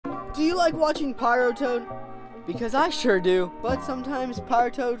Do you like watching Pyrotoad? Because I sure do, but sometimes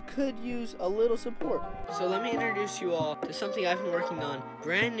Pyrotoad could use a little support. So let me introduce you all to something I've been working on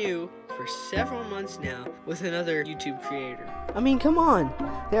brand new for several months now with another YouTube creator. I mean, come on.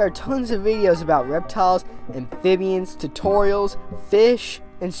 There are tons of videos about reptiles, amphibians, tutorials, fish,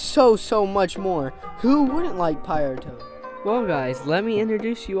 and so much more. Who wouldn't like Pyrotoad? Well guys, let me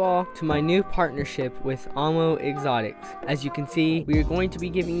introduce you all to my new partnership with Amo Exotics. As you can see, we are going to be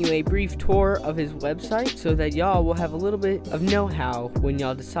giving you a brief tour of his website so that y'all will have a little bit of know-how when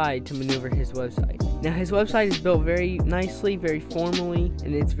y'all decide to maneuver his website. Now his website is built very nicely, very formally,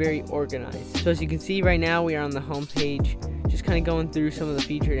 and it's very organized. So as you can see right now, we are on the home page, just kind of going through some of the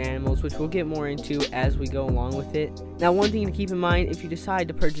featured animals, which we'll get more into as we go along with it. Now one thing to keep in mind, if you decide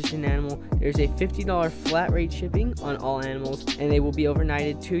to purchase an animal, there's a $50 flat rate shipping on all animals, and they will be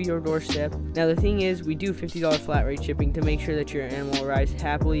overnighted to your doorstep. Now the thing is, we do $50 flat rate shipping to make sure that your animal arrives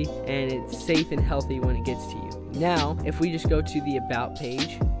happily and it's safe and healthy when it gets to you. Now, if we just go to the About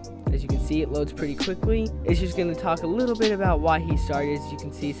page, as you can see, it loads pretty quickly. It's just going to talk a little bit about why he started. As you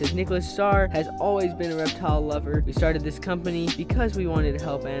can see, it says, Nicholas Starr has always been a reptile lover. We started this company because we wanted to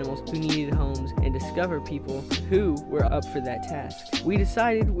help animals who needed homes and discover people who were up for that task. We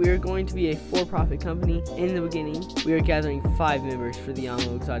decided we were going to be a for-profit company. In the beginning, we were gathering 5 members for the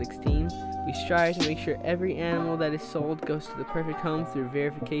Amo Exotics team. We strive to make sure every animal that is sold goes to the perfect home through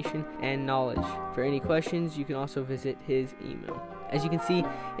verification and knowledge. For any questions, you can also visit his email. As you can see,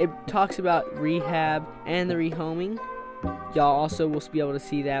 it talks about rehab and the rehoming. Y'all also will be able to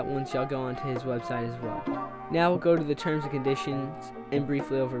see that once y'all go onto his website as well. Now we'll go to the terms and conditions and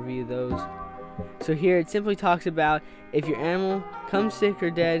briefly overview those. So here it simply talks about if your animal comes sick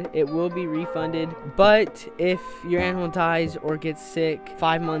or dead, it will be refunded. But if your animal dies or gets sick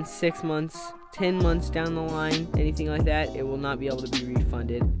 5 months, 6 months, 10 months down the line, anything like that, it will not be able to be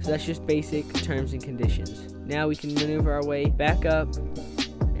refunded. So that's just basic terms and conditions. Now we can maneuver our way back up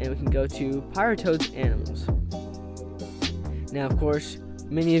and we can go to Pyrotoad's animals. Now of course,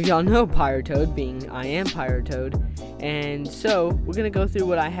 many of y'all know Pyrotoad, being I am Pyrotoad, and so we're going to go through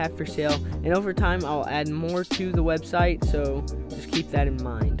what I have for sale, and over time I'll add more to the website, so just keep that in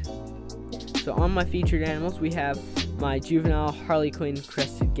mind. So on my featured animals, we have my juvenile Harlequin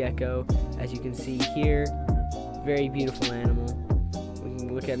crested gecko. As you can see here, very beautiful animal. We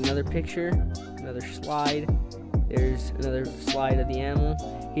can look at another picture, another slide. There's another slide of the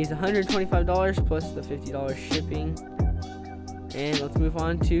animal. He's $125 plus the $50 shipping. And let's move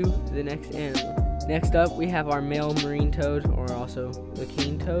on to the next animal. Next up, we have our male marine toad, or also the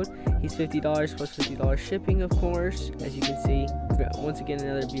king toad. He's $50 plus $50 shipping, of course. As you can see, once again,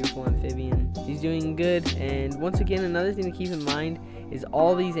 another beautiful amphibian. He's doing good. And once again, another thing to keep in mind is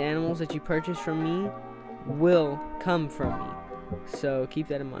all these animals that you purchase from me will come from me. So keep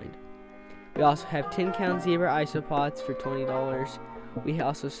that in mind. We also have 10-count zebra isopods for $20. We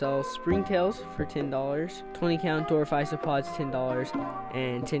also sell springtails for $10, 20-count dwarf isopods $10,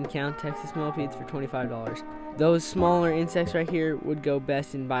 and 10-count Texas millipedes for $25. Those smaller insects right here would go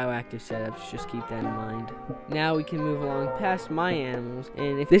best in bioactive setups, just keep that in mind. Now we can move along past my animals,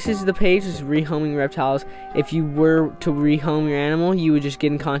 and if this is the page, this is rehoming reptiles. If you were to rehome your animal, you would just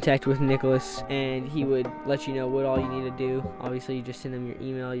get in contact with Nicholas, and he would let you know what all you need to do. Obviously, you just send him your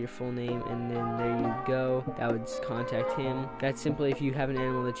email, your full name, and then there you go. That would contact him. That's simply if you have an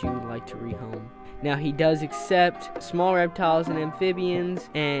animal that you would like to rehome. Now he does accept small reptiles and amphibians,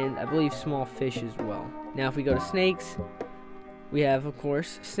 and I believe small fish as well. Now if we go to snakes, we have, of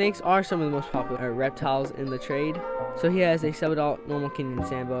course, snakes are some of the most popular reptiles in the trade. So he has a subadult normal Kenyan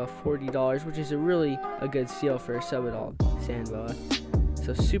sand boa, $40, which is a good steal for a subadult sand boa.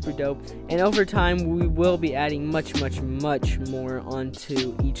 So super dope. And over time, we will be adding much more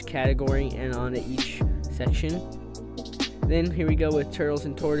onto each category and onto each section. Then here we go with turtles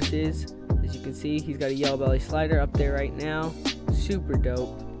and tortoises. As you can see, he's got a yellow belly slider up there right now. Super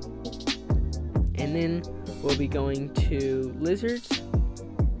dope. And then we'll be going to lizards.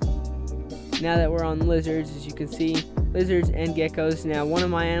 Now that we're on lizards, as you can see, lizards and geckos. Now one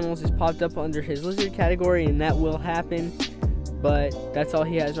of my animals is popped up under his lizard category, and that will happen. But that's all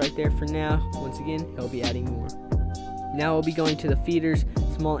he has right there for now. Once again, he'll be adding more. Now we'll be going to the feeders,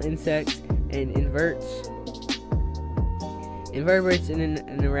 small insects, and inverts. Invertebrates and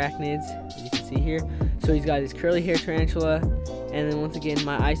arachnids, as you can see here. So he's got his curly hair tarantula, and then once again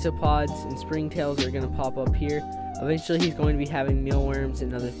my isopods and springtails are going to pop up here. Eventually he's going to be having mealworms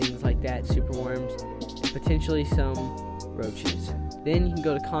and other things like that, superworms, and potentially some roaches. Then you can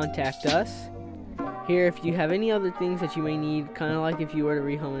go to contact us. Here, if you have any other things that you may need, kind of like if you were to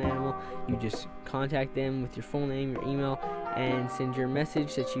rehome an animal, you just contact them with your full name, your email, and send your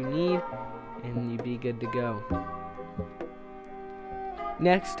message that you need, and you'd be good to go.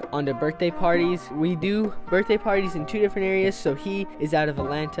 Next, on to birthday parties. We do birthday parties in 2 different areas. So he is out of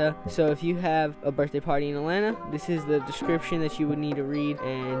Atlanta. So if you have a birthday party in Atlanta, this is the description that you would need to read,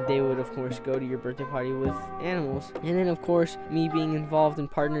 and they would of course go to your birthday party with animals. And then of course, me being involved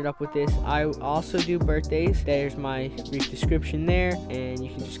and partnered up with this, I also do birthdays. There's my brief description there, and you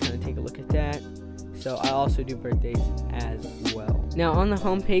can just kind of take a look at that. So I also do birthdays as well. Now on the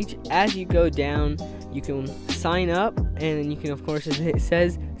homepage, as you go down, you can sign up, and then you can, of course, as it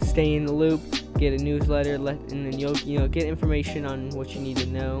says, stay in the loop, get a newsletter, and then you'll get information on what you need to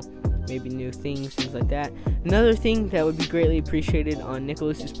know, maybe new things like that. Another thing that would be greatly appreciated on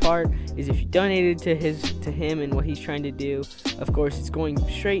Nicholas's part is if you donated to him and what he's trying to do. Of course, it's going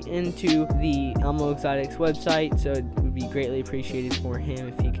straight into the Elmo Exotics website, so it would be greatly appreciated for him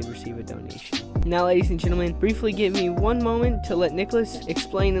if he could receive a donation. Now, ladies and gentlemen, briefly give me one moment to let Nicholas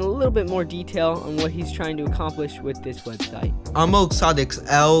explain in a little bit more detail on what he's trying to accomplish with this website. Elmo Exotics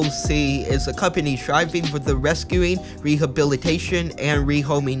LLC is a company striving for the rescuing, rehabilitation, and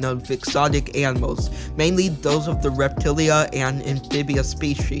rehoming of exotic animals, mainly those of the reptilia and amphibious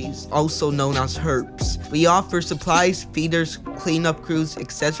species, also known as herps. We offer supplies, feeders, cleanup crews,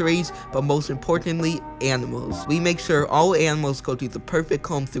 accessories, but most importantly, animals. We make sure all animals go to the perfect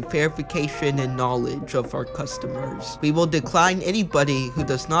home through verification and knowledge of our customers. We will decline anybody who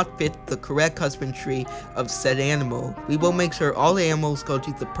does not fit the correct husbandry of said animal. We will make sure all animals go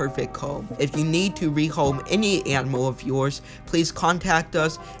to the perfect home. If you need to rehome any animal of yours, please contact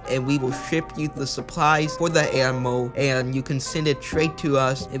us and we will ship you the supplies for the animal, and you can send it straight to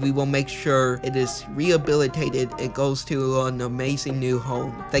us, and we will make sure it is rehabilitated and goes to an amazing new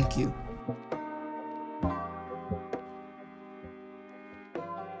home. Thank you.